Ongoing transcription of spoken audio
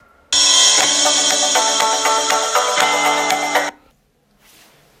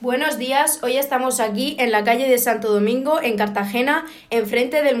Buenos días, hoy estamos aquí en la calle de Santo Domingo, en Cartagena,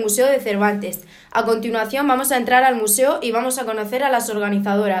 enfrente del Museo de Cervantes. A continuación vamos a entrar al museo y vamos a conocer a las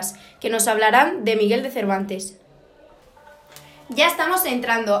organizadoras, que nos hablarán de Miguel de Cervantes. Ya estamos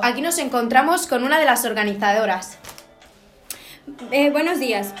entrando, aquí nos encontramos con una de las organizadoras. Buenos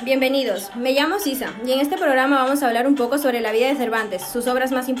días, bienvenidos. Me llamo Sisa y en este programa vamos a hablar un poco sobre la vida de Cervantes, sus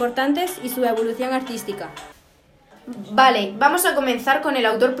obras más importantes y su evolución artística. Vale, vamos a comenzar con el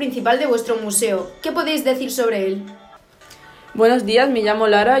autor principal de vuestro museo. ¿Qué podéis decir sobre él? Buenos días, me llamo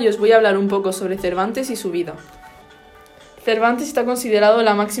Lara y os voy a hablar un poco sobre Cervantes y su vida. Cervantes está considerado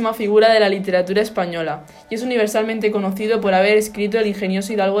la máxima figura de la literatura española y es universalmente conocido por haber escrito el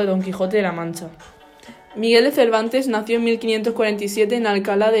ingenioso hidalgo de Don Quijote de la Mancha. Miguel de Cervantes nació en 1547 en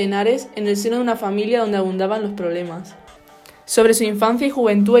Alcalá de Henares, en el seno de una familia donde abundaban los problemas. Sobre su infancia y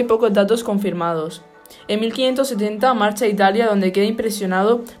juventud hay pocos datos confirmados. En 1570 marcha a Italia, donde queda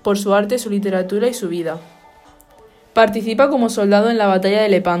impresionado por su arte, su literatura y su vida. Participa como soldado en la batalla de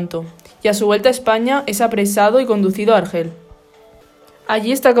Lepanto, y a su vuelta a España es apresado y conducido a Argel.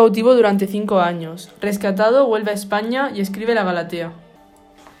 Allí está cautivo durante 5 años. Rescatado, vuelve a España y escribe la Galatea.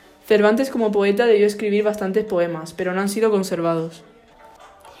 Cervantes como poeta debió escribir bastantes poemas, pero no han sido conservados.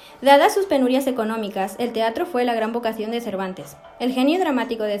 Dadas sus penurias económicas, el teatro fue la gran vocación de Cervantes. El genio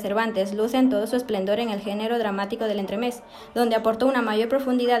dramático de Cervantes luce en todo su esplendor en el género dramático del entremés, donde aportó una mayor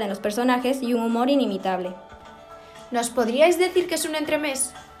profundidad en los personajes y un humor inimitable. ¿Nos podríais decir qué es un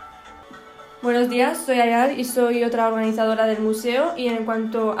entremés? Buenos días, soy Ayal y soy otra organizadora del museo y en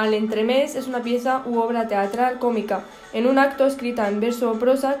cuanto al entremés es una pieza u obra teatral cómica, en un acto escrita en verso o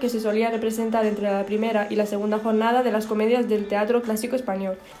prosa que se solía representar entre la primera y la segunda jornada de las comedias del teatro clásico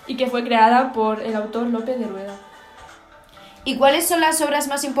español y que fue creada por el autor Lope de Rueda. ¿Y cuáles son las obras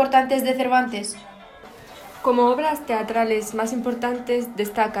más importantes de Cervantes? Como obras teatrales más importantes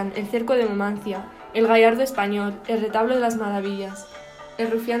destacan El cerco de Numancia, El gallardo español, El retablo de las maravillas,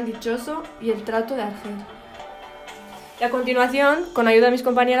 El rufián dichoso y El trato de Argel. Y a continuación, con ayuda de mis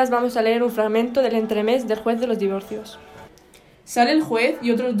compañeras, vamos a leer un fragmento del entremés del juez de los divorcios. Sale el juez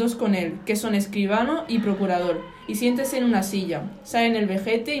y otros 2 con él, que son escribano y procurador, y siéntese en una silla. Salen el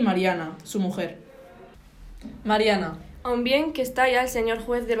vejete y Mariana, su mujer. Mariana. Aun bien que está ya el señor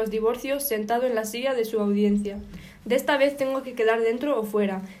juez de los divorcios sentado en la silla de su audiencia. De esta vez tengo que quedar dentro o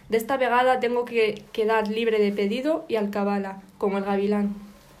fuera. De esta vegada tengo que quedar libre de pedido y alcabala, como el gavilán.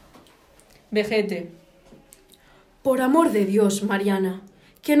 Vejete. Por amor de Dios, Mariana,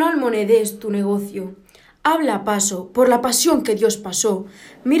 que no almonedes tu negocio. Habla a paso, por la pasión que Dios pasó.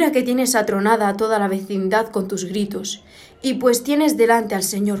 Mira que tienes atronada a toda la vecindad con tus gritos. Y pues tienes delante al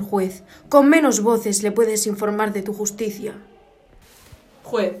señor juez, con menos voces le puedes informar de tu justicia.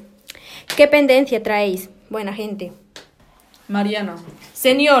 Juez. ¿Qué pendencia traéis, buena gente? Mariana.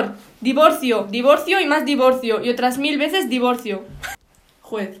 Señor, divorcio, divorcio y más divorcio, y otras 1000 veces divorcio.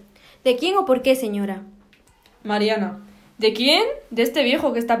 Juez. ¿De quién o por qué, señora? Mariana. ¿De quién? De este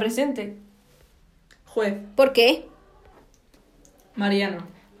viejo que está presente. Juez. ¿Por qué? Mariana.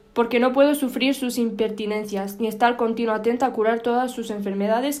 Porque no puedo sufrir sus impertinencias, ni estar continuo atenta a curar todas sus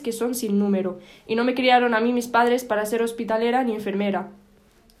enfermedades que son sin número, y no me criaron a mí mis padres para ser hospitalera ni enfermera.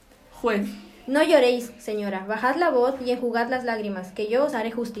 Juez. No lloréis, señora, bajad la voz y enjugad las lágrimas, que yo os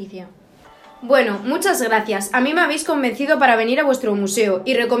haré justicia. Bueno, muchas gracias. A mí me habéis convencido para venir a vuestro museo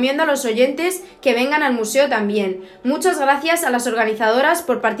y recomiendo a los oyentes que vengan al museo también. Muchas gracias a las organizadoras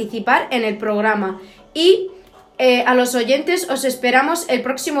por participar en el programa y a los oyentes os esperamos el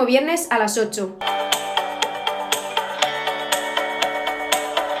próximo viernes a las 8.